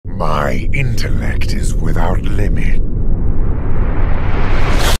My intellect is without limit.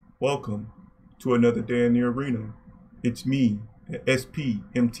 Welcome to another day in the arena. It's me, SP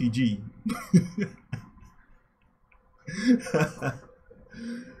MTG.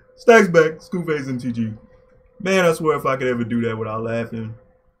 Stacks back, Schoolface MTG. Man, I swear if I could ever do that without laughing,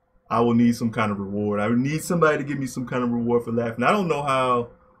 I will need some kind of reward. I would need somebody to give me some kind of reward for laughing. I don't know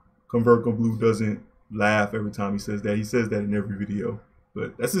how Convertible Blue doesn't laugh every time he says that. He says that in every video.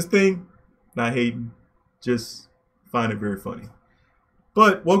 But that's his thing. Not hating. Just find it very funny.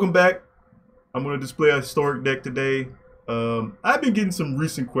 But welcome back. I'm going to display a historic deck today. I've been getting some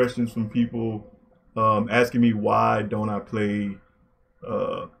recent questions from people asking me why don't I play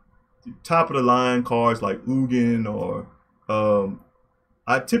top of the line cards like Ugin, or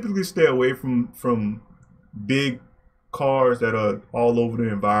I typically stay away from big cards that are all over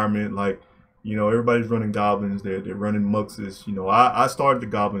the environment. Like, you know, everybody's running goblins, they're running muxes. You know, I started the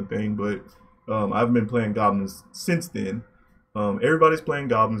goblin thing, but I've been playing goblins since then. Everybody's playing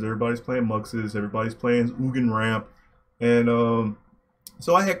goblins, everybody's playing muxes, everybody's playing Ugin ramp. And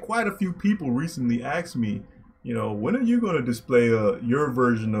so I had quite a few people recently ask me, you know, when are you going to display your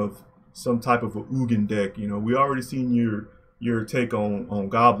version of some type of a Ugin deck? You know, we already seen your take on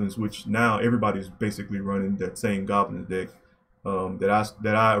goblins, which now everybody's basically running that same goblins deck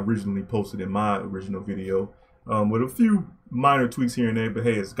that I originally posted in my original video, with a few minor tweaks here and there. But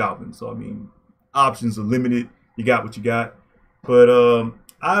hey, it's goblins, so I mean, options are limited. You got what you got. But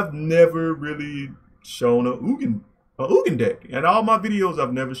I've never really shown a Ugin deck. In all my videos,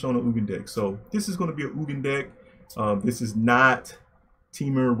 I've never shown an Ugin deck. So this is going to be an Ugin deck. This is not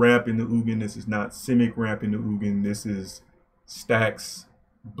Teamer ramp in the Ugin. This is not Simic ramp in the Ugin. This is Stacks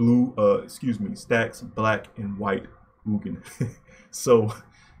Stacks black and white Ugin. So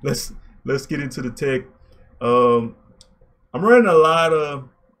let's get into the tech. I'm running a lot of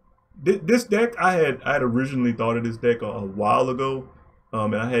this deck. I had originally thought of this deck a while ago,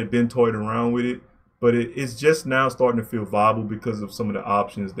 and I had been toying around with it, but it's just now starting to feel viable because of some of the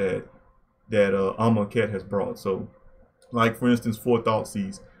options that Amonkhet has brought. So, like for instance, for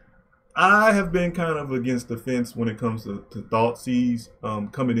Thoughtseize, I have been kind of against the fence when it comes to Thoughtseize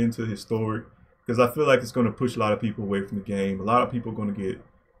coming into Historic, because I feel like it's going to push a lot of people away from the game. A lot of people are going to get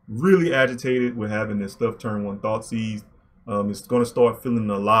really agitated with having this stuff turn one Thoughtseize. It's going to start feeling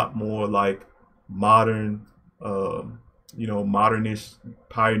a lot more like modern, you know, modernish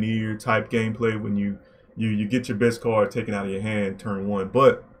pioneer type gameplay when you get your best card taken out of your hand turn one.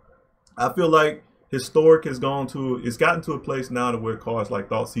 But I feel like Historic has gotten to a place now to where cards like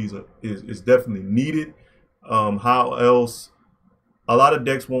Thoughtseize is definitely needed. How else? A lot of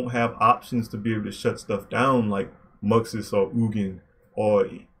decks won't have options to be able to shut stuff down like Muxus or Ugin, or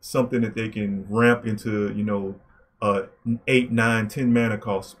something that they can ramp into, you know, 8, 9, 10 mana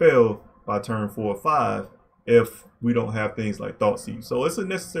cost spell by turn 4 or 5 if we don't have things like Thoughtseize. So it's a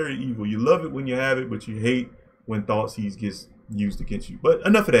necessary evil. You love it when you have it, but you hate when Thoughtseize gets used against you. But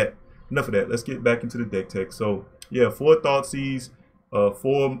enough of that. Let's get back into the deck tech. So yeah, 4 Thoughtseize,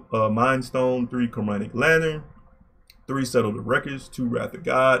 4 Mind Stone, 3 Chromatic Lantern, 3 Settle the Wreckage, 2 Wrath of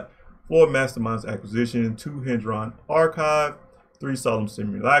God, 4 Mastermind's Acquisition, 2 Hedron Archive, 3 Solemn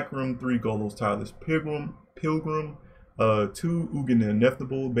Simulacrum, 3 Golos Tireless Pilgrim, 2 Ugin the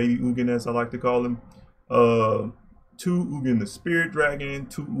Ineffable, Baby Ugin as I like to call him, 2 Ugin the Spirit Dragon,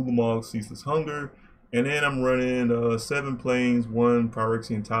 2 Ulamog Ceaseless Hunger, and then I'm running 7 Plains, 1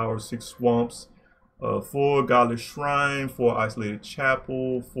 Phyrexian Tower, 6 Swamps, 4 Godless Shrine, 4 Isolated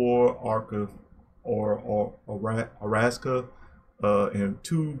Chapel, 4 Arch of Orazca, and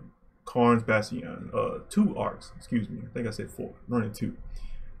 2 Karn's Bastion, 2 Arcs, excuse me, I think I said 4, I'm running 2.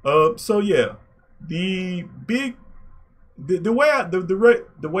 So yeah, the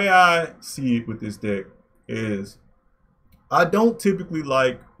way I see it with this deck is I don't typically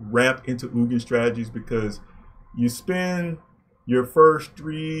like ramp into Ugin strategies, because you spend your first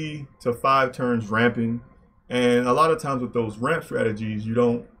 3 to 5 turns ramping, and a lot of times with those ramp strategies,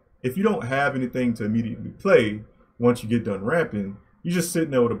 if you don't have anything to immediately play once you get done ramping, you're just sitting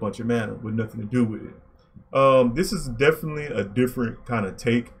there with a bunch of mana with nothing to do with it. This is definitely a different kind of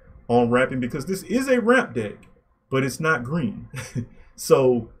take on ramping, because this is a ramp deck, but it's not green.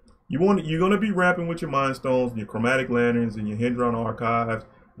 So you're going to be ramping with your Mind Stones and your Chromatic Lanterns and your Hedron Archives,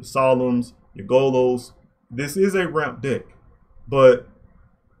 your Solemns, your Golos. This is a ramp deck, but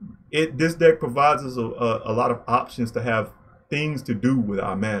this deck provides us a lot of options to have things to do with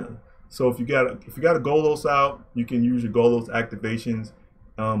our mana. So if you got a Golos out, you can use your Golos activations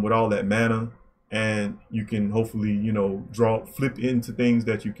with all that mana, and you can hopefully, you know, flip into things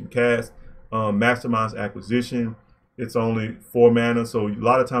that you can cast. Mastermind's Acquisition it's only 4 mana, so a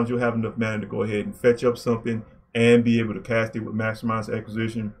lot of times you'll have enough mana to go ahead and fetch up something and be able to cast it with Mastermind's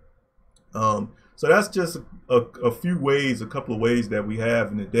Acquisition. So that's just a few ways, a couple of ways that we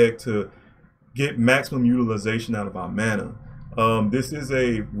have in the deck to get maximum utilization out of our mana. This is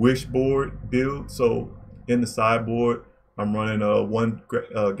a wish board build, so in the sideboard, I'm running one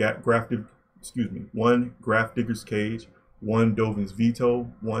Grafdigger's Cage, one Dovin's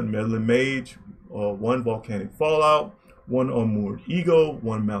Veto, one Meddling Mage, one Volcanic Fallout, one Unmoored Ego,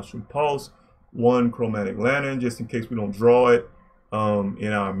 one Maelstrom Pulse, one Chromatic Lantern, just in case we don't draw it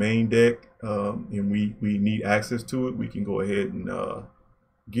in our main deck, and we need access to it. We can go ahead and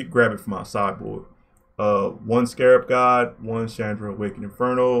grab it from our sideboard. One Scarab God, one Chandra Awakened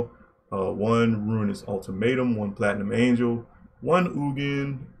Inferno, one Ruinous Ultimatum, one Platinum Angel, one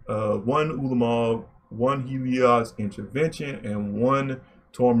Ugin, one Ulamog, one Heliod's Intervention, and one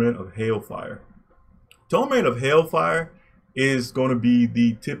Torment of Hailfire. Torment of Hailfire is going to be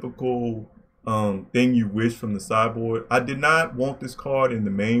the typical thing you wish from the sideboard. I did not want this card in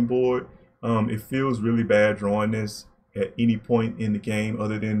the main board. It feels really bad drawing this at any point in the game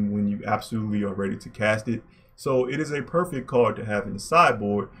other than when you absolutely are ready to cast it. So it is a perfect card to have in the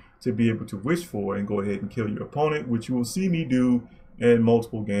sideboard to be able to wish for and go ahead and kill your opponent, which you will see me do in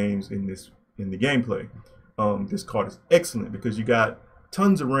multiple games in the gameplay. This card is excellent because you got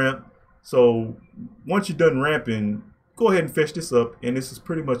tons of ramp. So once you're done ramping, go ahead and fetch this up, and this is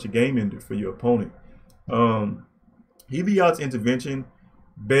pretty much a game ender for your opponent. Heliod's Intervention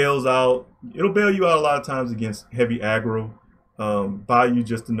bails out. It'll bail you out a lot of times against heavy aggro, buy you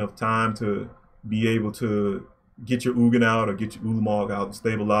just enough time to be able to get your Ugin out or get your Ulamog out and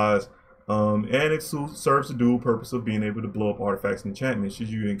stabilize. And it serves the dual purpose of being able to blow up artifacts and enchantments should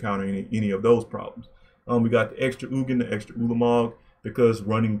you encounter any of those problems. We got the extra Ugin, the extra Ulamog, because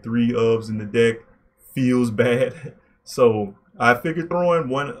running 3 ofs in the deck feels bad. So I figured throwing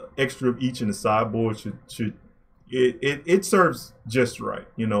one extra of each in the sideboard it serves just right.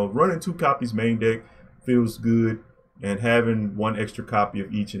 You know, running 2 copies main deck feels good, and having 1 extra copy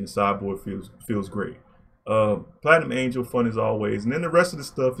of each in the sideboard feels great. Platinum Angel, fun as always, and then the rest of the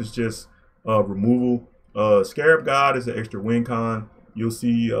stuff is just removal. Scarab God is an extra win con. You'll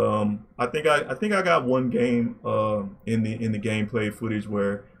see. I think I got one game in the gameplay footage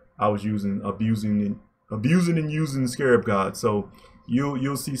where I was abusing and using Scarab God. So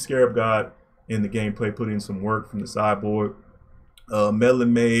you'll see Scarab God in the gameplay put in some work from the sideboard.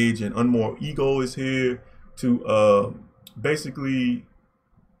 Meddling Mage and Unmoored Ego is here to basically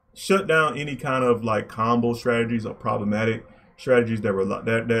shut down any kind of like combo strategies or problematic strategies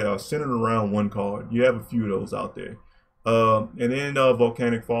that are centered around one card. You have a few of those out there. And then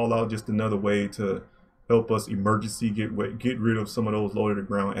Volcanic Fallout, just another way to help us emergency get rid of some of those low to the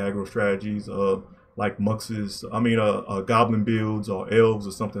ground aggro strategies, like muxes, goblin builds or elves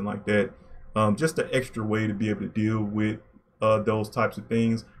or something like that. Just an extra way to be able to deal with those types of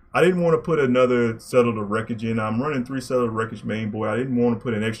things. I didn't want to put another Settle the Wreckage in. I'm running 3 Settle the Wreckage main board. I didn't want to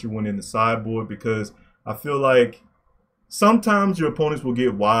put an extra one in the sideboard because I feel like sometimes your opponents will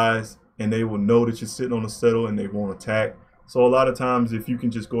get wise and they will know that you're sitting on a settle and they won't attack. So a lot of times if you can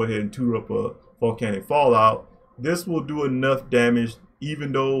just go ahead and tutor up a Volcanic Fallout, this will do enough damage.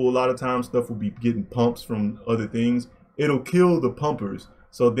 Even though a lot of times stuff will be getting pumps from other things, it'll kill the pumpers.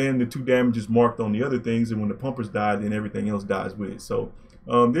 So then the 2 damage is marked on the other things, and when the pumpers die, then everything else dies with it. So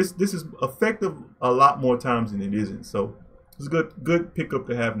this is effective a lot more times than it isn't. So it's a good pickup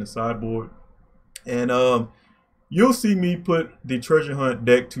to have in the sideboard. And you'll see me put the Treasure Hunt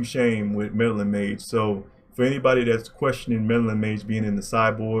deck to shame with Meddling Mage. So for anybody that's questioning Meddling Mage being in the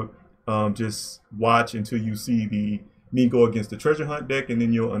sideboard, just watch until you see me go against the Treasure Hunt deck, and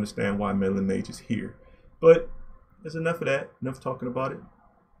then you'll understand why Meddling Mage is here. But there's enough of that. Enough talking about it.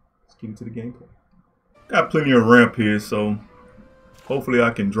 Let's get into the gameplay. Got plenty of ramp here, so hopefully I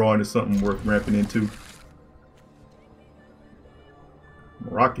can draw into something worth ramping into. I'm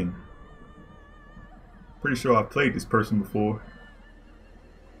rocking. Pretty sure I've played this person before.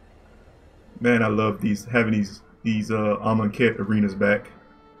 Man, I love having these Amonkhet arenas back.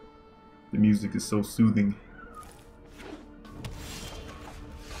 The music is so soothing.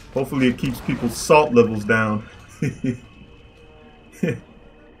 Hopefully it keeps people's salt levels down.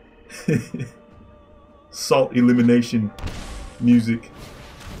 Salt elimination music.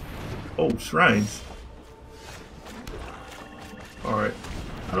 Oh, shrines. Alright.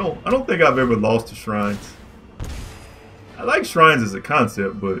 I don't think I've ever lost to shrines. I like shrines as a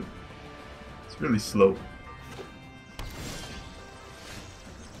concept, but it's really slow.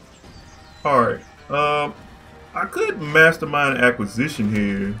 Alright. I could Mastermind Acquisition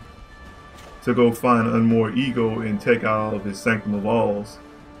here to go find Unmoored Ego and take out all of his Sanctum of Alls.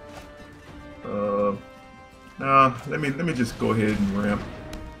 Nah, let me just go ahead and ramp.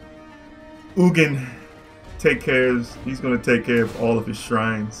 Ugin he's gonna take care of all of his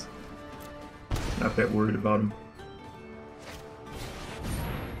shrines. Not that worried about him.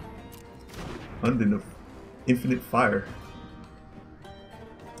 Undead of Infinite Fire.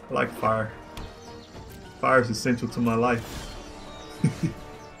 I like fire. Fire is essential to my life.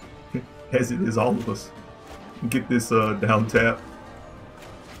 As it is all of us. Get this down tap.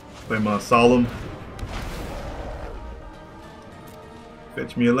 Play my Solemn.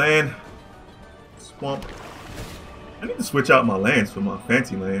 Fetch me a land. Swamp. I need to switch out my lands for my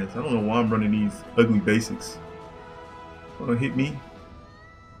fancy lands. I don't know why I'm running these ugly basics. Wanna hit me?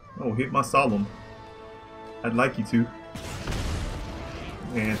 Oh, hit my Solemn. I'd like you to.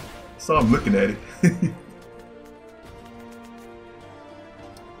 Man, I saw him looking at it.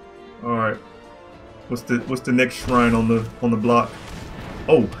 Alright. What's the next shrine on the block?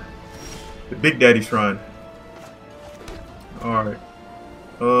 Oh, the Big Daddy Shrine. Alright.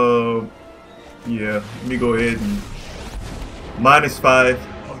 Yeah, let me go ahead and -5.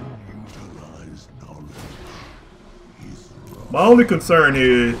 My only concern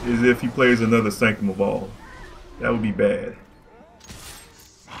here is if he plays another Sanctum of All. That would be bad.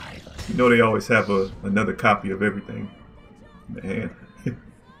 You know they always have another copy of everything in the hand.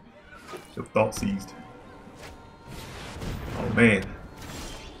 So Thoughtseized. Oh man.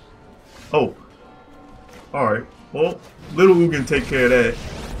 Oh. Alright. Well, little Ugin take care of that.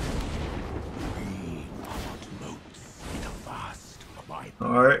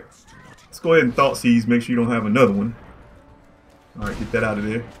 Alright. Let's go ahead and Thoughtseize, make sure you don't have another one. Alright, get that out of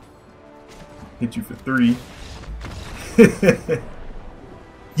there. Hit you for 3.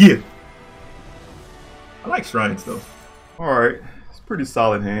 Yeah. I like shrines though. Alright, it's a pretty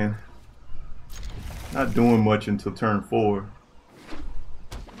solid hand. Not doing much until turn 4.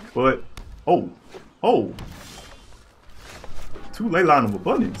 But, oh. 2 Leyline of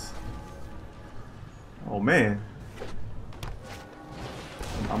Abundance. Oh man.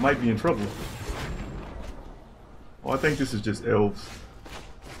 I might be in trouble. Oh, I think this is just elves.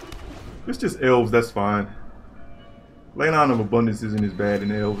 If it's just elves, that's fine. Leyline of Abundance isn't as bad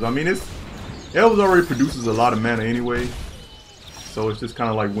in elves. I mean, elves already produces a lot of mana anyway. So it's just kind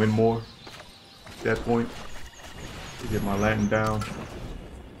of like win more at that point. To get my Latin down.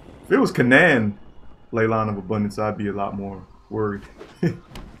 If it was Canaan Leyline of Abundance, I'd be a lot more worried.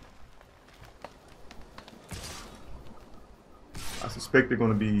 I suspect they're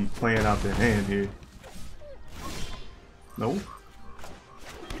going to be playing out their hand here. No?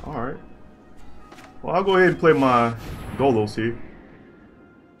 Alright. Well, I'll go ahead and play my Golos here.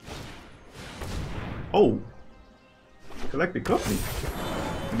 Oh! Collected Company.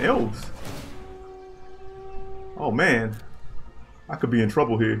 And elves. Oh man. I could be in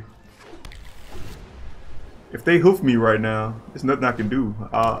trouble here. If they hoof me right now, there's nothing I can do.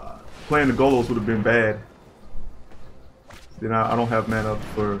 Playing the Golos would have been bad. Then I don't have mana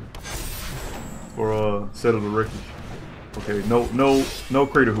for Settle the Wreckage. Okay, no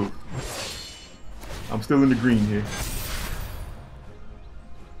Crater Hoof. I'm still in the green here.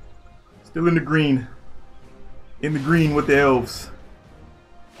 Still in the green. In the green with the elves.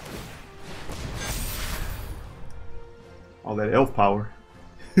 All that elf power.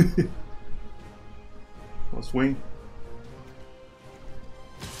 I'll swing.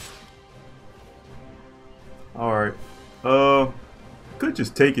 Alright. Could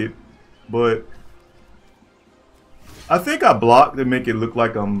just take it, but I think I blocked to make it look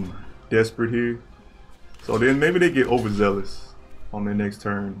like I'm desperate here. So then maybe they get overzealous on their next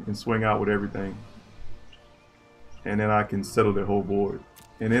turn and swing out with everything. And then I can settle their whole board.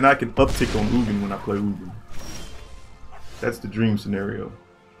 And then I can uptick on Ugin when I play Ugin. That's the dream scenario.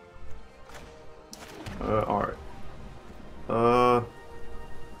 Alright. Well,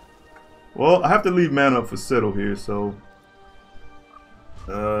 I have to leave mana up for Settle here, so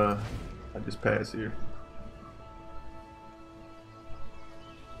I just pass here.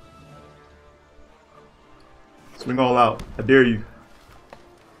 Swing all out. I dare you.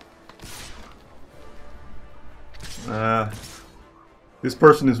 This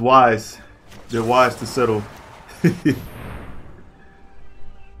person is wise. They're wise to settle.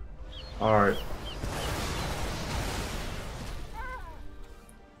 Alright.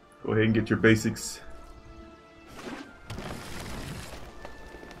 Go ahead and get your basics.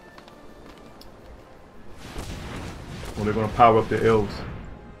 Oh, they're going to power up the elves.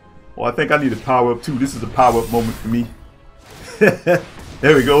 Well, I think I need to power up too. This is a power up moment for me.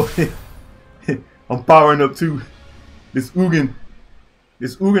 There we go. I'm powering up too. This Ugin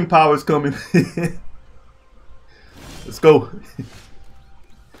This Ugin power is coming. Let's go.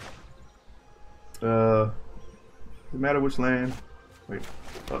 Doesn't matter which land. Wait.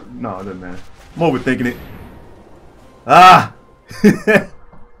 No, it doesn't matter. I'm overthinking it. Ah!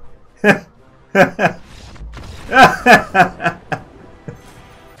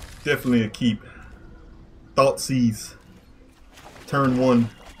 Definitely a keep. Thoughtseize. Turn 1.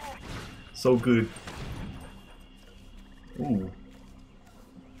 So good. Ooh.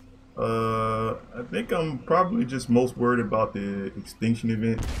 I think I'm probably just most worried about the extinction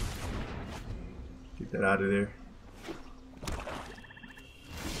event. Get that out of there.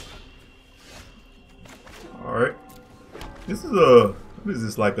 Alright. This is a, what is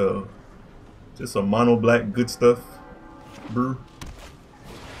this, like a, just a mono black good stuff brew?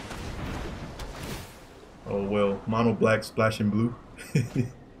 Oh well, mono black splashing blue.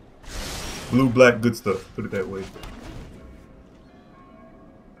 Blue black good stuff, put it that way.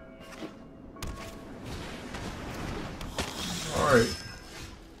 Alright,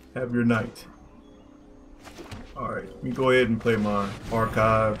 have your night. Alright, let me go ahead and play my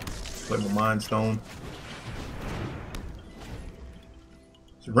archive, play my Mind Stone.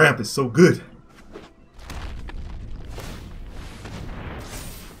 This ramp is so good.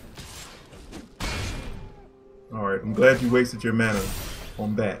 Alright, I'm glad you wasted your mana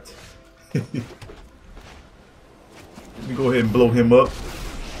on that. Let me go ahead and blow him up.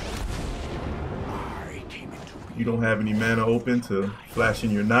 You don't have any mana open to flash in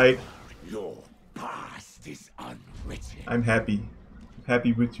your night. Your past is unwritten. I'm happy.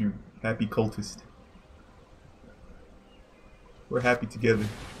 Happy with you. Happy cultist. We're happy together.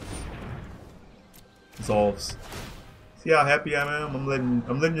 Resolves. See how happy I am? I'm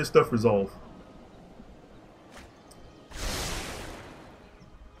letting your stuff resolve.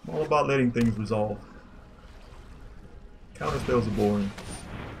 I'm all about letting things resolve. Counter spells are boring.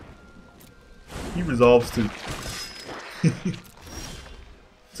 He resolves too.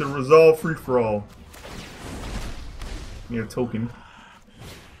 It's a resolve free for all. Need a token.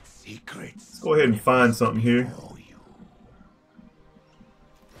 Let's go ahead and find something here.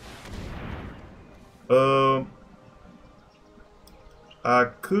 I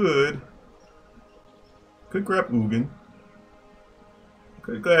could grab Ugin.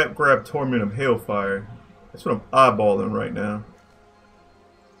 Could grab Torment of Hailfire. That's what I'm eyeballing right now.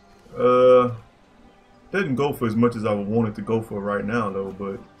 Doesn't go for as much as I would want it to go for right now though,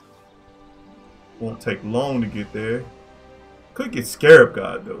 but won't take long to get there. Could get Scarab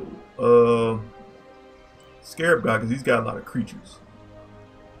God though. Scarab God because he's got a lot of creatures.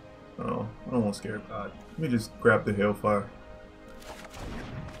 Oh, I don't want Scarab God. Let me just grab the Hailfire.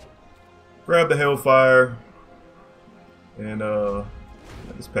 Grab the Hailfire and I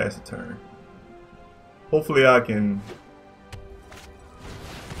just pass the turn. Hopefully I can.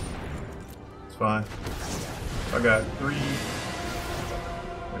 It's fine. I got 3.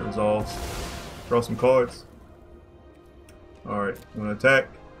 It resolves. Draw some cards. Alright, I'm gonna attack.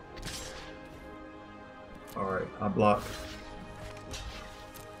 Alright, I block.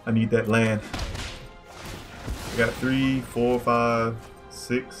 I need that land. I got 3, 4, 5,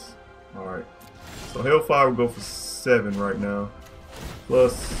 6. Alright. So Hailfire will go for 7 right now.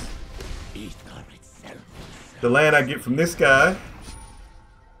 Plus the land I get from this guy.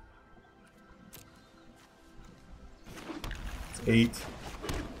 It's 8.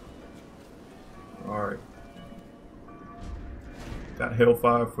 Alright. Got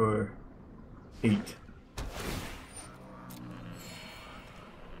Hailfire for 8.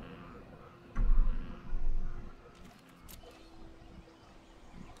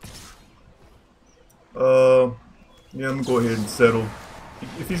 Yeah, I'm gonna go ahead and settle.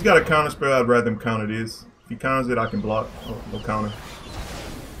 If he's got a counter spell, I'd rather him counter this. If he counters it, I can block. Oh, no counter.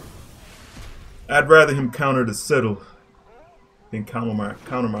 I'd rather him counter the settle than counter my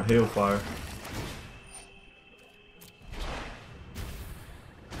Hailfire.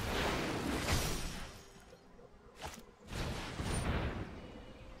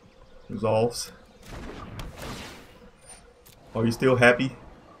 Resolves. Are you still happy?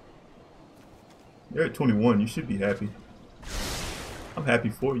 You're at 21. You should be happy. I'm happy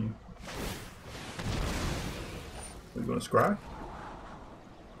for you. Are you gonna scry?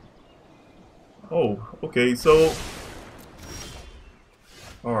 Oh, okay. So,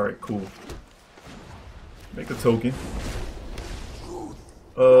 all right, cool. Make a token.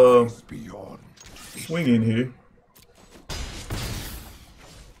 Swing in here.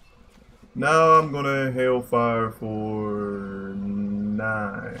 Now I'm gonna Hailfire for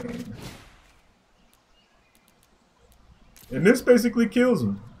 9. And this basically kills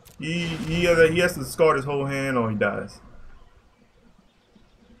him. He has to discard his whole hand or he dies.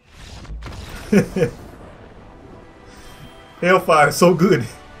 Hailfire is so good.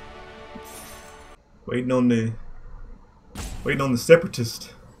 Waiting on the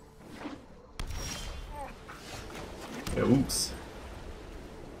Separatist. Yeah, oops.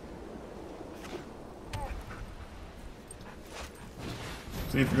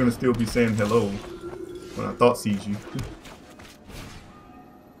 See if you're gonna still be saying hello when I Thoughtseize you.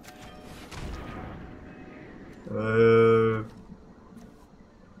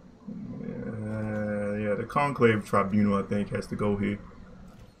 Yeah, the Conclave Tribunal, I think, has to go here.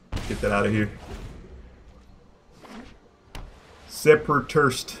 Get that out of here.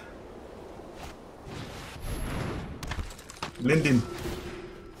 Separatist. Linden,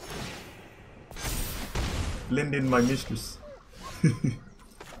 my mistress.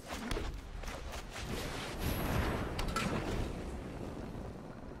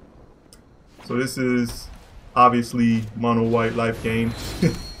 So this is obviously mono white life gain.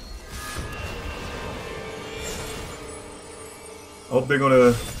 I hope they're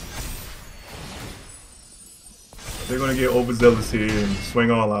gonna get overzealous here and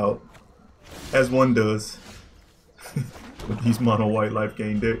swing all out, as one does with these mono white life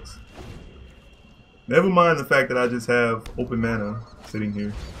gain decks. Never mind the fact that I just have open mana sitting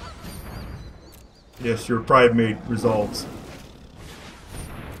here. Yes, your Pride Mate resolves.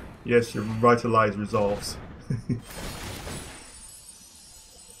 Yes, your Revitalize resolves.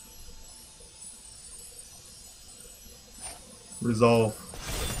 Resolve.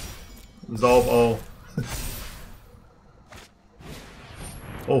 Resolve all.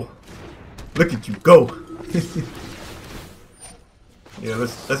 Oh, look at you go! Yeah,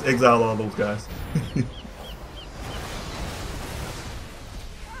 let's exile all those guys.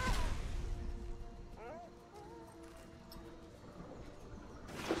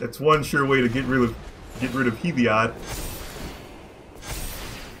 That's one sure way to get rid of Heliod.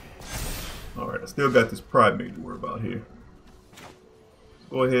 Alright, I still got this Pride Mate to worry about here.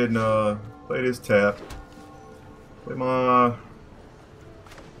 Go ahead and play this tap. Play my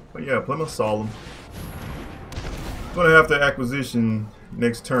Solemn. I'm gonna have to acquisition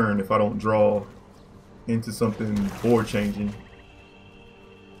next turn if I don't draw into something board changing.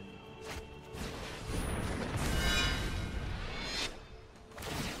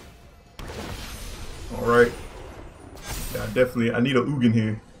 Alright. Yeah, I need a Ugin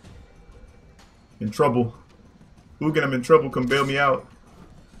here. In trouble. Ugin, I'm in trouble, come bail me out.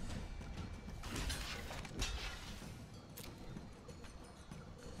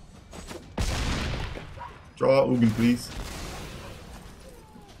 Draw Ugin, please.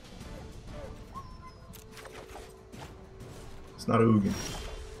 It's not a Ugin.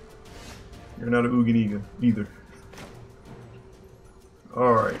 You're not a Ugin either.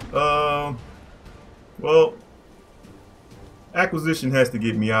 Alright, well, acquisition has to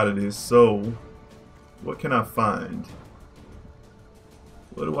get me out of this, so what can I find?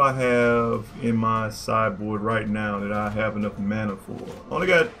 What do I have in my sideboard right now that I have enough mana for?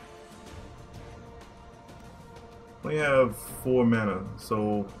 I only have 4 mana,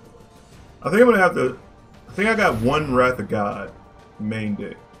 so I think I'm gonna have to. I think I got one Wrath of God main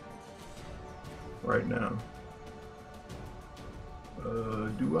deck right now.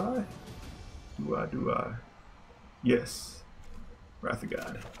 Do I? Do I? Yes. Wrath of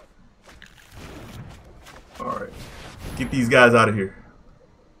God. Alright. Get these guys out of here.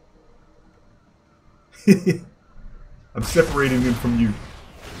 I'm separating them from you.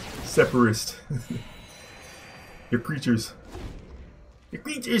 Separatist. Your creatures. Your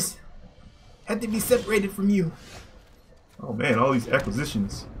creatures have to be separated from you. Oh man, all these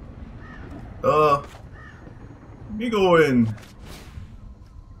acquisitions. Let me go and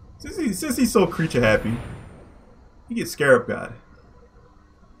since he's so creature happy, he gets Scarab God.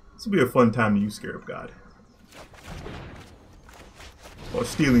 This will be a fun time to use Scarab God. Or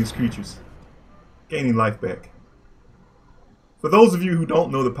stealing his creatures. Gaining life back. For those of you who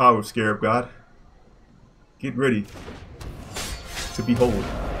don't know the power of Scarab God, get ready to behold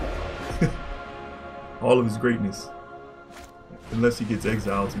all of his greatness. Unless he gets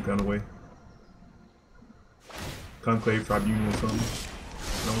exiled some kind of way. Conclave Tribunal or something.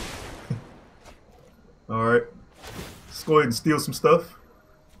 No. Alright. Let's go ahead and steal some stuff.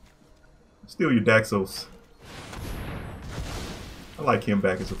 Steal your Daxos. I like him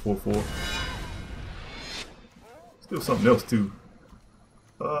back as a 4/4. Steal something else too.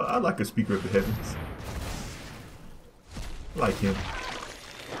 I like a Speaker of the Heavens. I like him.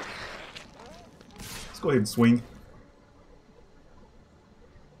 Let's go ahead and swing.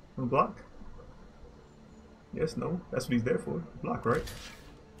 Wanna block? Yes, no. That's what he's there for. Block, right?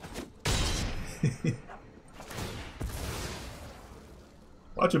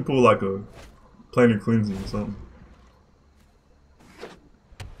 Watch him pull like a Planar Cleansing or something.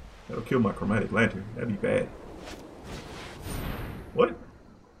 That'll kill my Chromatic Lantern. That'd be bad. What?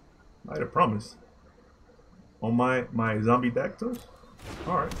 I had a promise. On my zombie Dactyls?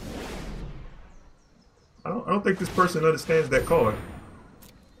 Alright. I don't think this person understands that card.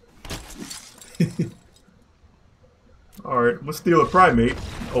 Alright, let's steal a Primate.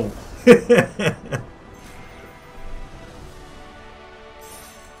 Oh.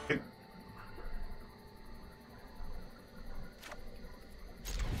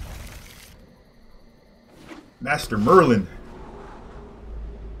 Master Merlin.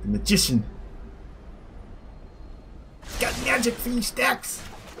 The Magician. Got magic for you stacks.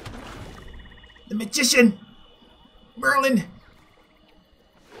 The Magician. Merlin.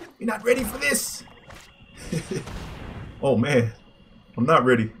 You're not ready for this. Oh man. I'm not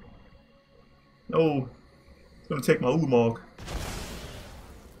ready. No. It's gonna take my Ulamog.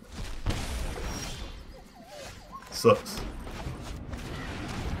 Sucks.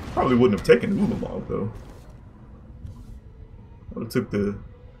 Probably wouldn't have taken Ulamog though. I would have took the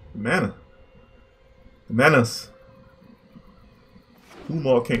mana. The manas.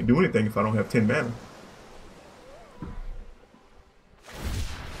 Ulamog can't do anything if I don't have 10 mana.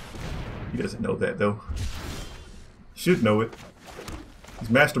 He doesn't know that though. Should know it. He's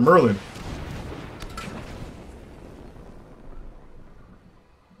Master Merlin.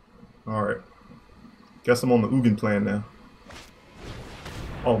 Alright. Guess I'm on the Ugin plan now.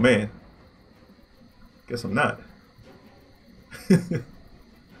 Oh man. Guess I'm not.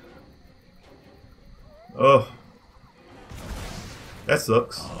 Oh. That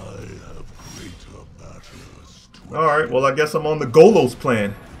sucks. Alright, well I guess I'm on the Golos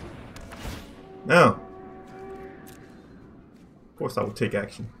plan. Now. Of course I will take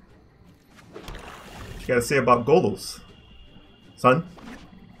action. What you gotta say about Golos? Son?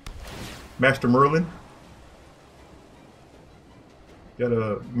 Master Merlin? Got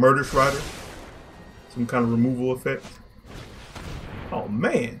a Murder Strider? Some kind of removal effect? Oh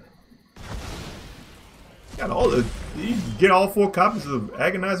man! Got all the. You get all 4 copies of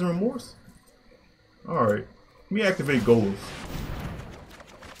Agonizing Remorse? Alright. Let me activate Golos.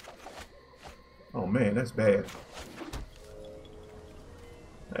 Oh man, that's bad.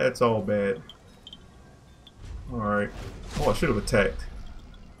 That's all bad. Alright. Oh, I should have attacked.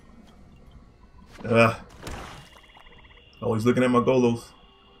 Always looking at my Golos.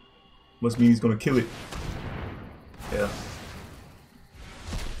 Must mean he's gonna kill it. Yeah.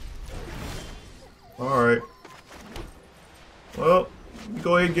 Alright. Well, let me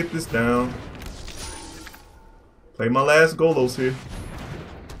go ahead and get this down. Play my last Golos here.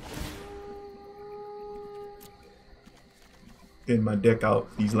 Getting my deck out,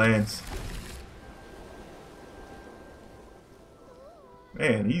 these lands.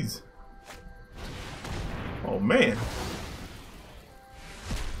 Man, he's... Oh man.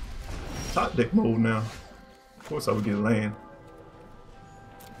 Top deck mode now. Of course I would get a land.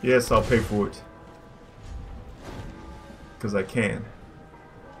 Yes, I'll pay for it. Because I can.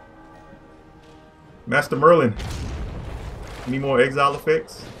 Master Merlin. Any more exile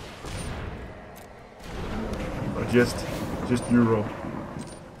effects? Or just Euro?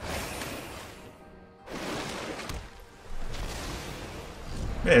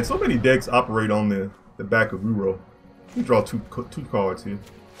 Man, so many decks operate on the back of Euro. Let me draw two cards here.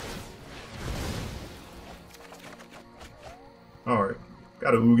 Alright.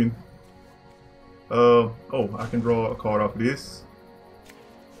 Got a Ugin. Oh, I can draw a card off of this.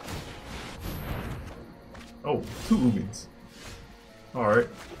 Oh, 2 Ugins. Alright.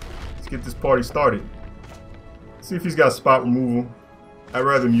 Let's get this party started. See if he's got spot removal. I'd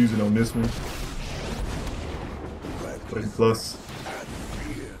rather him use it on this one. Play plus.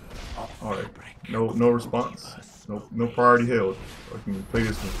 Alright. No response. No priority held. I can play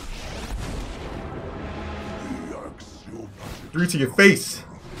this one. 3 to your face.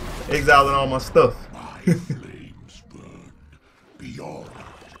 Exiling all my stuff. Flames burn beyond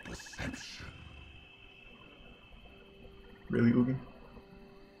perception. Really, Ugin?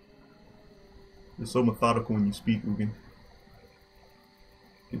 You're so methodical when you speak, Ugin.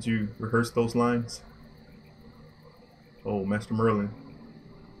 Did you rehearse those lines? Oh, Master Merlin.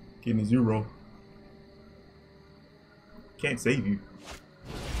 Getting his Euro. Can't save you.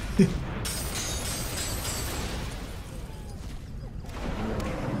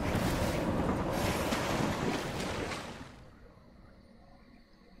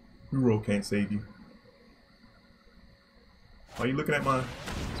 Euro can't save you. Are you looking at my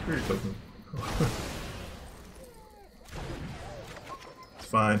spirit token? It's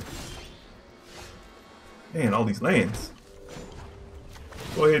fine. Man, all these lands.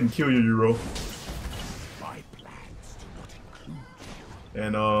 Go ahead and kill your Euro.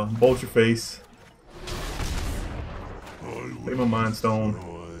 and bolt your face. Play my Mind Stone.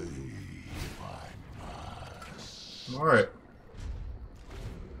 Alright.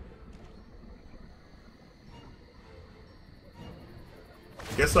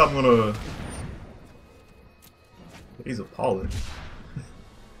 Guess I'm gonna... He's appalling.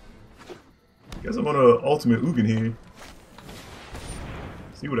 Guess I'm gonna ultimate Ugin here.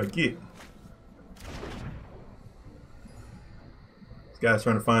 See what I get. This guy's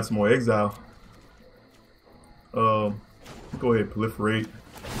trying to find some more exile. Go ahead, proliferate.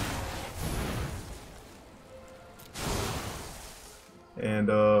 And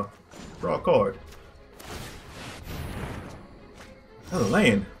draw a card. Another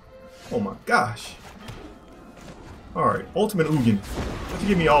land. Oh my gosh. Alright, ultimate Ugin. Why don't you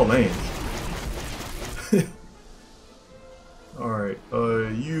give me all lands? Alright,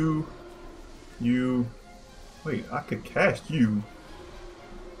 you. Wait, I could cast you.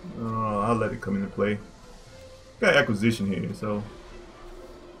 I'll let it come into play. Got acquisition here, so.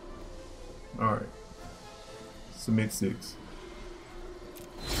 Alright. Submit 6.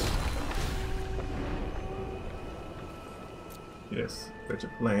 Yes, fetch a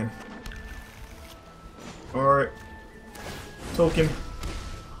plan. Alright. Token.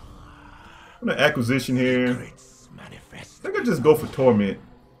 I'm gonna acquisition here. I think I just go for Torment.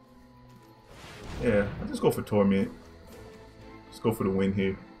 Yeah, I just go for Torment. Just go for the win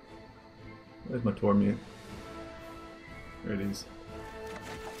here. There's my Torment. There it is.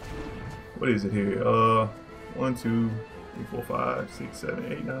 What is it here? 1, 2, 3, 4, 5, 6,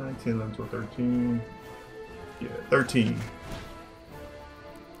 7, 8, 9, 10, 11, 12, 13. Yeah, 13.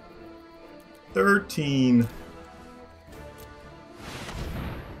 13.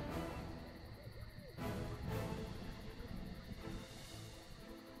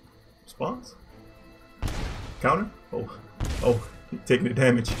 Response? Counter? Oh, taking the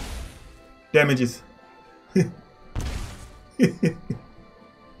damage. Damages.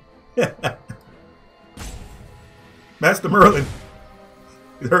 Master Merlin.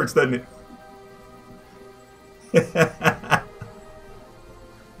 It hurts, doesn't it?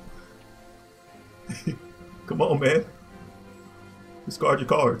 Come on, man. Discard your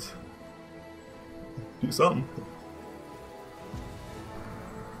cards. Do something.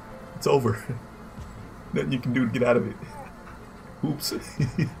 It's over. Nothing you can do to get out of it. Oops.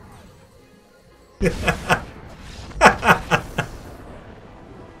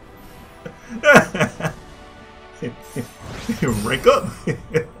 Rank up.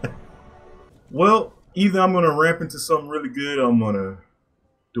 Well, either I'm gonna ramp into something really good or I'm gonna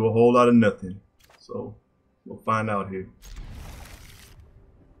do a whole lot of nothing. So we'll find out here.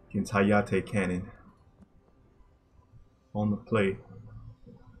 Against Hayate Cannon. On the play.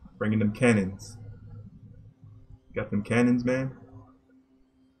 Bringing them cannons. Got them cannons, man?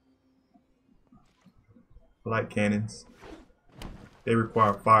 I like cannons. They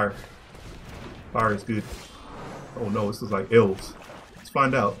require fire. Fire is good. Oh no, this is like elves. Let's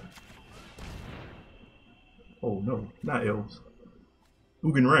find out. Oh no, not elves.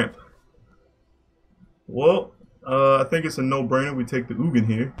 Ugin ramp. Well, I think it's a no-brainer. We take the Ugin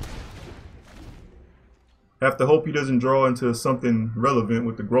here. Have to hope he doesn't draw into something relevant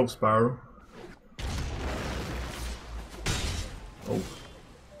with the growth spiral. Oh,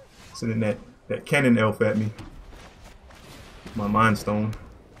 sending that cannon elf at me. My Mind Stone.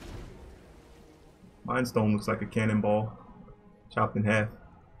 Mind Stone looks like a cannonball, chopped in half.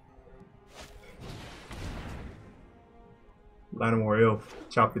 Llanowar elf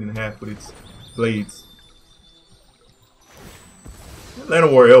chopped it in half with its blades.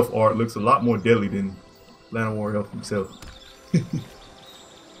 Llanowar elf art looks a lot more deadly than Llanowar elf himself.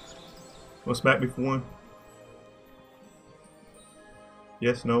 Wanna smack me for one?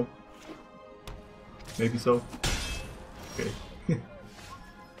 Yes, no? Maybe so? Okay.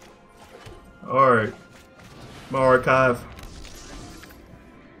 Alright. My archive.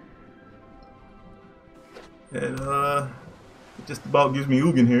 And it just about gives me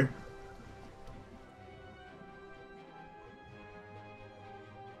Ugin here.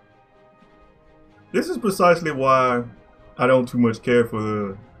 This is precisely why I don't too much care for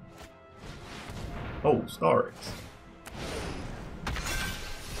the... Oh, Stars.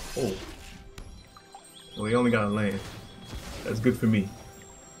 Oh. Well, he only got a land. That's good for me.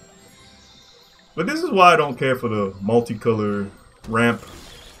 But this is why I don't care for the multicolor ramp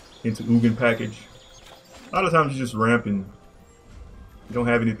into Ugin package. A lot of times you just ramp and you don't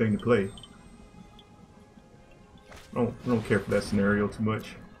have anything to play. I don't care for that scenario too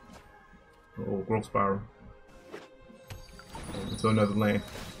much. Oh, growth spiral. Into another land.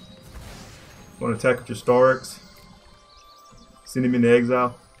 Want to attack with your Starks. Send him into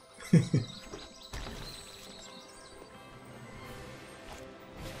exile.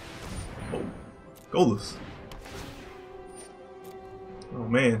 Oh, Golos. Oh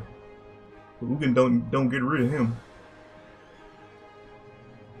man, Ugin don't get rid of him.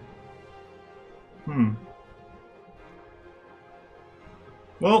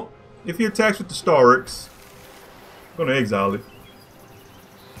 Well, if he attacks with the Starix, I'm gonna exile it.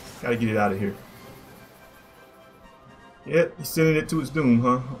 Gotta get it out of here. Yep, he's sending it to its doom,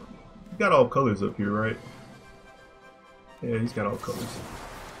 huh? He's got all colors up here, right? Yeah, he's got all colors.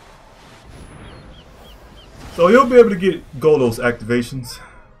 So he'll be able to get Golos activations.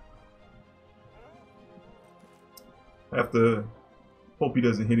 I have to hope he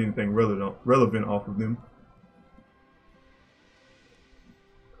doesn't hit anything relevant off of them.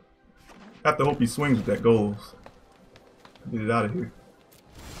 I have to hope he swings with that Golos. Get it out of here.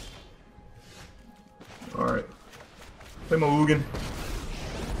 Alright. Play my Ugin.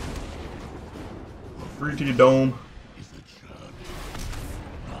 3 to your dome.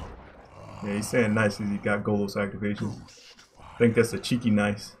 Yeah, he's saying nice because he got Golos activation. I think that's a cheeky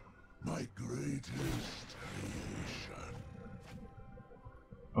nice. My greatest creation.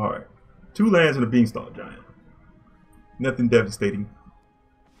 Alright. 2 lands and a Beanstalk Giant. Nothing devastating.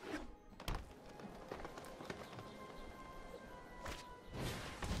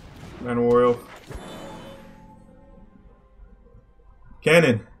 Mana War Elf.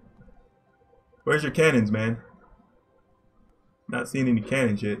 Cannon! Where's your cannons, man? Not seeing any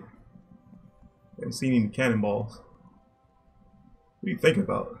cannons yet. Haven't seen any cannonballs. What are you thinking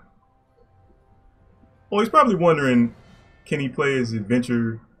about? Oh, he's probably wondering, can he play his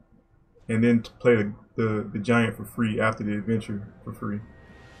adventure and then play the giant for free after the adventure for free?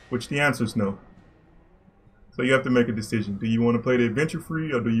 Which the answer is no. So you have to make a decision. Do you want to play the adventure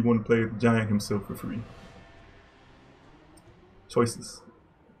free or do you want to play the giant himself for free? Choices.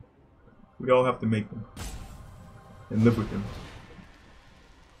 We all have to make them and live with them.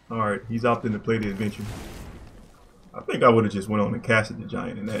 Alright, he's opting to play the adventure. I think I would have just went on and casted the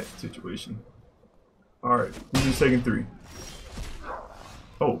giant in that situation. Alright, who's just taking 3?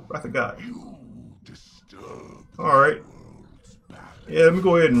 Oh, I forgot. Alright. Yeah, let me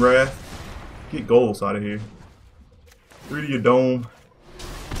go ahead and Wrath. Get Golos out of here. 3 to your dome.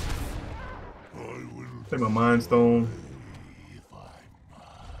 Take my Mind Stone.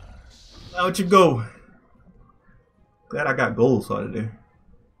 Out you go. Glad I got Golos out of there.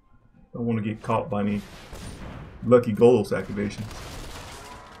 Don't want to get caught by any lucky Golos activation.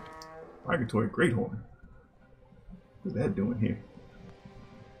 Migratory Greathorn. What's that doing here?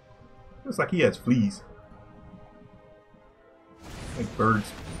 Looks like he has fleas. Like birds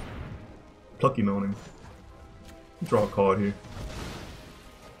plucking on him. Draw a card here.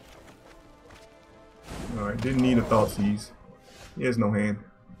 Alright, didn't need a Thoughtseize. He has no hand.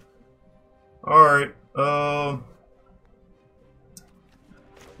 Alright,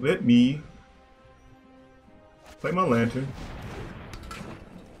 let me play my Lantern.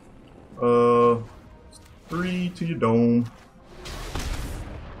 3 to your dome.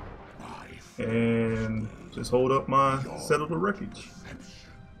 And just hold up my Settle the Wreckage.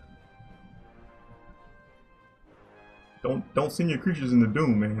 Don't send your creatures into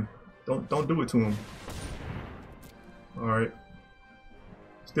doom, man. Don't do it to them. Alright.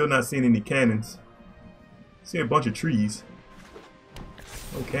 Still not seeing any cannons. See a bunch of trees.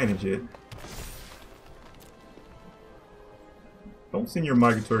 No cannons yet. Don't send your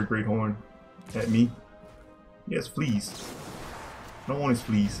Migratory Greathorn at me. He has fleas. I don't want his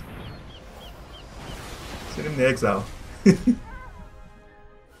fleas. Send him to exile.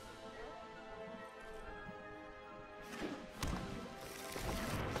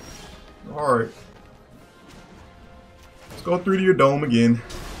 Alright. Let's go 3 to your dome again.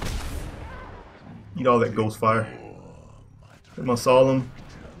 Eat all that ghost fire. Hit my Solemn.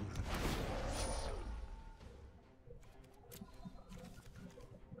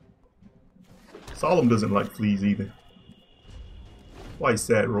 Solemn doesn't like fleas either. Why he's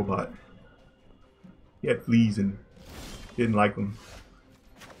sad robot. He had fleas and didn't like them.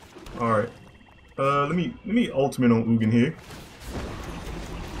 Alright. Let me ultimate on Ugin here.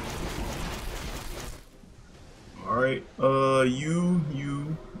 Alright,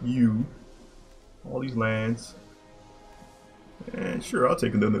 you. All these lands. And sure, I'll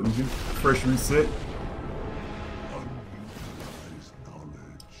take another Ugin. Fresh reset.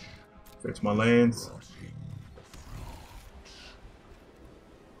 Fetch my lands.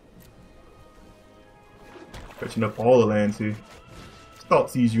 Fetching up all the lands here.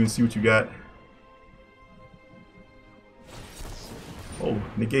 Thoughtseize you and see what you got. Oh,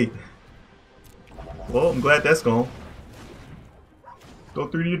 negate. Well, I'm glad that's gone. Go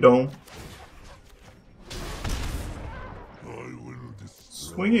through your dome.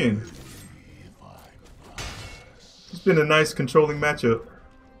 Swing in. It's been a nice controlling matchup,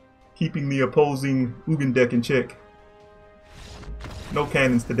 keeping the opposing Ugin deck in check. No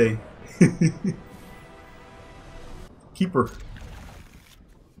cannons today. Keeper.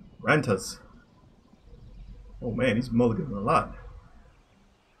 Rantas. Oh man, he's mulliganing a lot.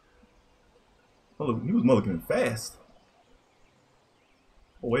 Oh, he was mulliganing fast.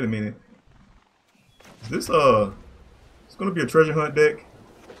 Oh, wait a minute. Is this it's gonna be a treasure hunt deck?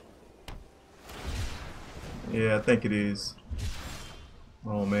 Yeah, I think it is.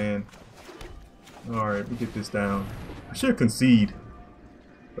 Oh man. Alright, we get this down. I should concede,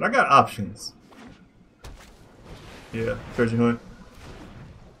 but I got options. Yeah, treasure hunt.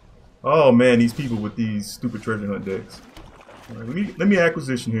 Oh man, these people with these stupid treasure hunt decks. Alright, let me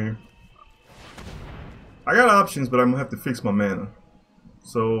acquisition here. I got options, but I'm gonna have to fix my mana.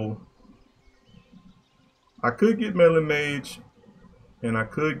 So I could get Meddling Mage, and I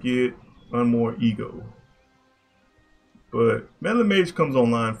could get Unmore Ego. But Meddling Mage comes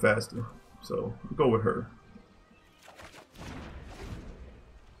online faster, so we'll go with her.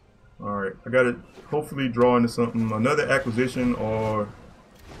 Alright, I gotta hopefully draw into something, another acquisition or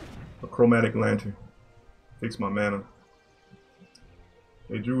a Chromatic Lantern. Fix my mana.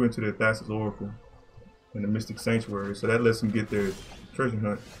 They drew into the Thoughtseize Oracle and the Mystic Sanctuary, so that lets them get their treasure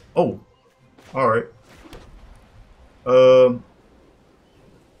hunt. Oh! Alright.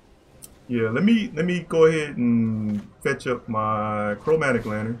 Yeah, let me go ahead and fetch up my Chromatic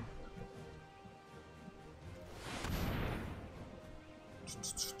Lantern.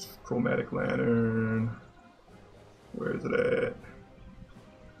 Chromatic Lantern. Where is it at?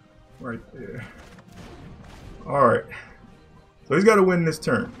 Right there. Alright. So he's got to win this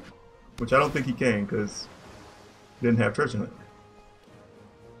turn, which I don't think he can because he didn't have treasure hunt.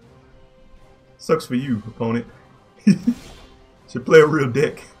 Sucks for you, opponent. Should play a real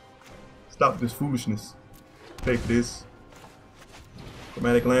deck. Stop this foolishness. Take this.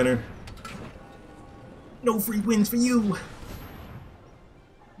 Chromatic Lantern. No free wins for you.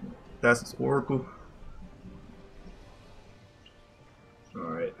 That's his Oracle.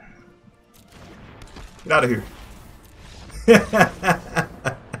 Alright. Get out of here.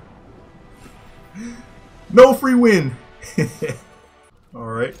 No free win.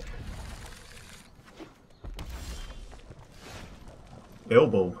 Alright.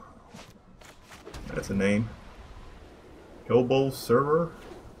 Elbow. That's a name. Elbow Server?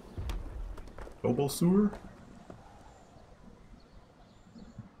 Elbow Sewer?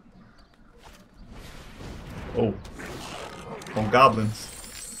 Oh. On goblins.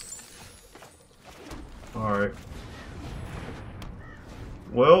 Alright.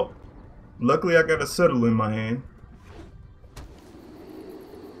 Well, luckily I got a Settle in my hand.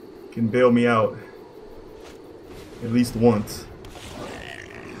 Can bail me out. At least once.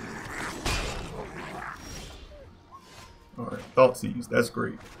 Alright, Thoughteize, that's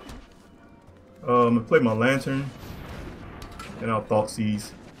great. I'm gonna play my Lantern, and I'll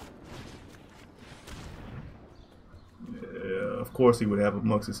Thoughtseize. Yeah, of course he would have a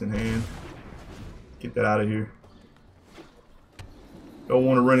Muxus in hand. Get that out of here. Don't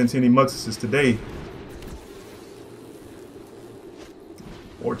want to run into any Muxuses today.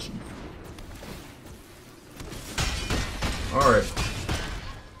 Or Chief. Alright.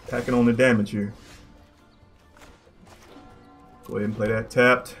 Packing on the damage here. Go ahead and play that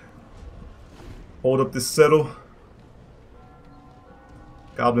tapped. Hold up this Settle.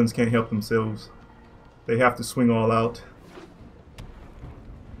 Goblins can't help themselves. They have to swing all out.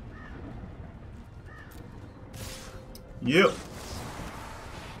 Yep.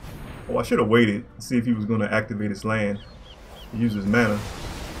 Oh, I should have waited to see if he was going to activate his land. Use his mana.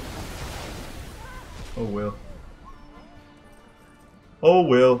 Oh well. Oh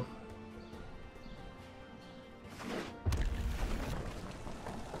well.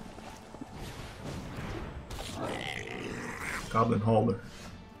 Goblin Hauler.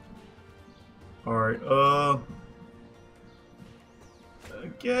 Alright, I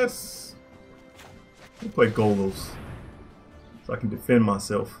guess I'll play Golos so I can defend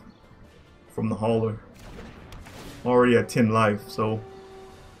myself from the Hauler. I'm already at 10 life, so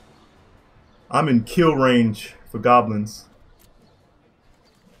I'm in kill range for goblins.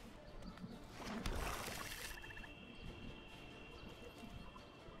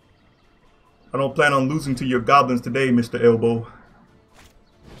 I don't plan on losing to your goblins today, Mr. Elbow.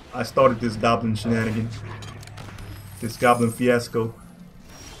 I started this goblin shenanigan. This goblin fiasco.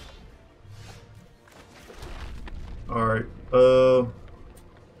 Alright,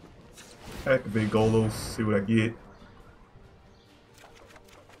 activate Golos, see what I get.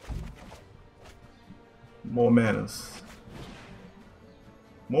 More manas.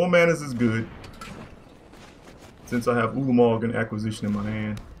 More manas is good. Since I have Ulamog and Acquisition in my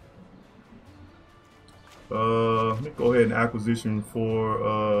hand. Let me go ahead and Acquisition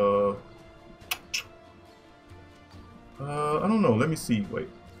for I don't know, let me see. Wait,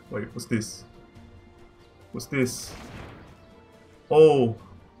 what's this? What's this? Oh,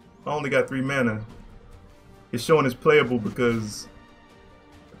 I only got 3 mana. It's showing it's playable because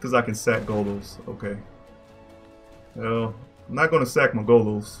I can sack Golos. Okay. Well, I'm not gonna sack my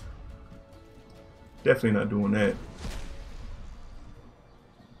Golos. Definitely not doing that.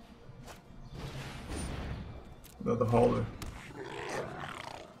 Another hauler.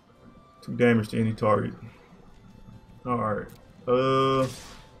 2 damage to any target. Alright.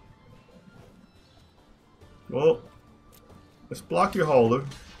 Well, let's block your hauler.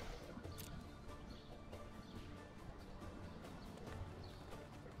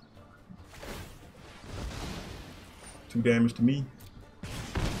 Two damage to me.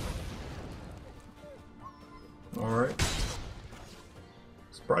 Alright.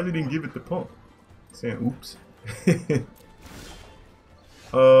 Surprised he didn't give it the pump. Saying oops.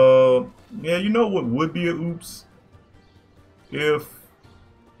 Yeah, you know what would be a oops? If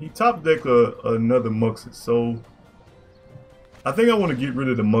he top deck another Muxus. So I think I want to get rid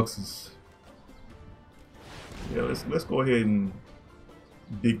of the Muxus. Yeah, let's go ahead and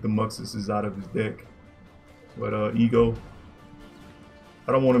dig the Muxuses out of his deck. But Ego,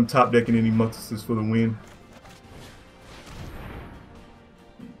 I don't want him top decking any Muxuses for the win.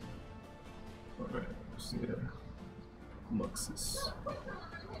 Alright, let's see there. Muxus.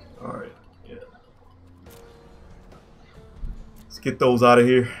 Alright, yeah. Let's get those out of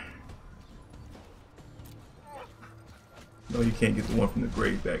here. No, you can't get the one from the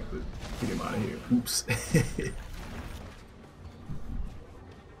grave back, but get him out of here. Oops.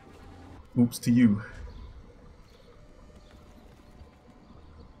 Oops to you.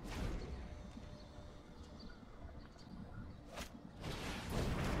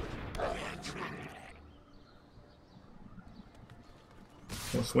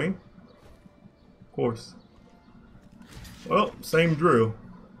 Want to swing? Of course. Well, same drill.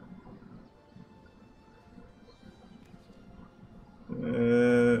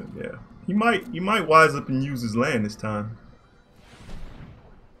 Yeah. He might wise up and use his land this time.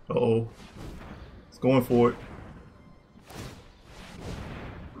 Uh-oh. He's going for it.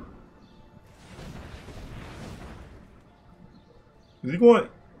 Is he going?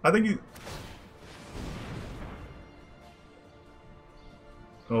 I think he...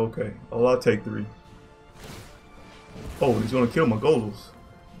 Okay. Oh, I'll take 3. Oh, he's gonna kill my Golos.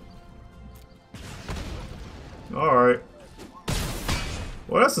 Alright.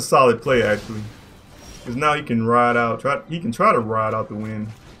 Well, that's a solid play, actually. Because now he can ride out. He can try to ride out the win.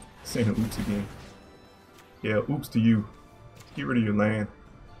 Saying oops again. Yeah, oops to you. Get rid of your land.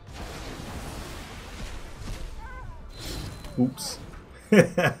 Oops.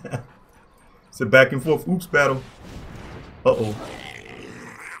 It's a back and forth oops battle. Uh-oh.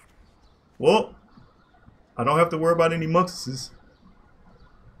 Well, I don't have to worry about any Muxuses.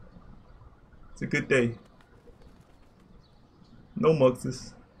 It's a good day. No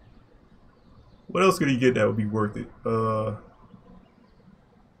Muxus. What else could he get that would be worth it?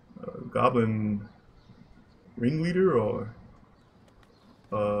 Goblin Ringleader or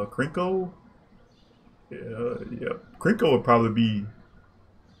Krinko? Yeah. Krinko would probably be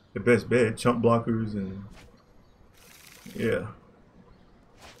the best bet. Chump blockers and yeah.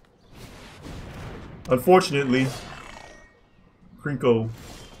 Unfortunately, Krinko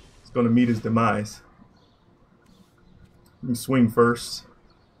is going to meet his demise. Let me swing first.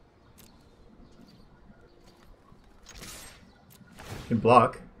 Can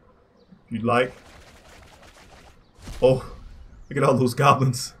block if you'd like. Oh, look at all those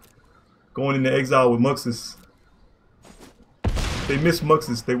goblins going into exile with Muxus. They miss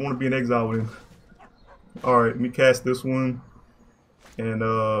Muxus. They want to be in exile with him. Alright, let me cast this one. And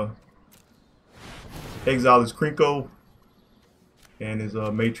exile his Krinko and his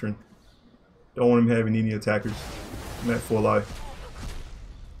Matron. Don't want him having any attackers. I'm at 4 life.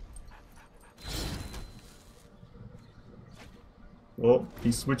 Well,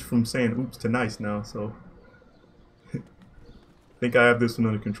 he switched from saying oops to nice now, so I think I have this one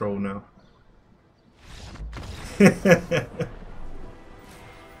under control now. I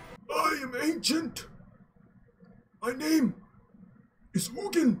am ancient. My name is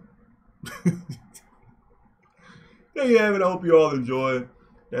Ugin. There you have it. I hope you all enjoy.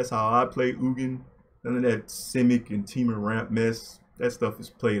 That's how I play Ugin. None of that Simic and Teamer ramp mess. That stuff is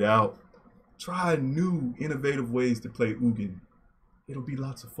played out. Try new, innovative ways to play Ugin. It'll be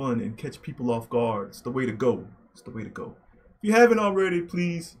lots of fun and catch people off guard. It's the way to go. It's the way to go. If you haven't already,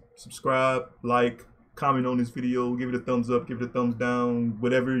 please subscribe, like, comment on this video, give it a thumbs up, give it a thumbs down,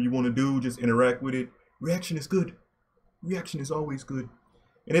 whatever you want to do, just interact with it. Reaction is good. Reaction is always good.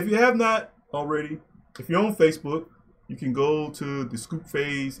 And if you have not already, if you're on Facebook, you can go to the Scoop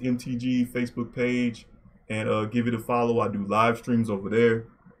Phase MTG Facebook page and give it a follow. I do live streams over there.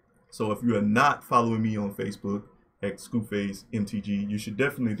 So if you are not following me on Facebook at Scoop Phase MTG, you should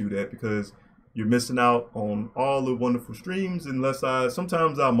definitely do that because you're missing out on all the wonderful streams unless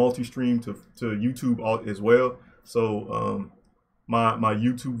sometimes I multi-stream to YouTube as well. So my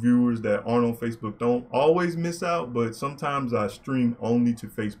YouTube viewers that aren't on Facebook don't always miss out, but sometimes I stream only to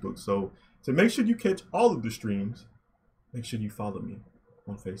Facebook. So to make sure you catch all of the streams, make sure you follow me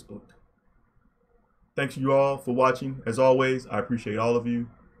on Facebook. Thanks you all for watching. As always, I appreciate all of you.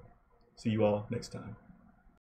 See you all next time.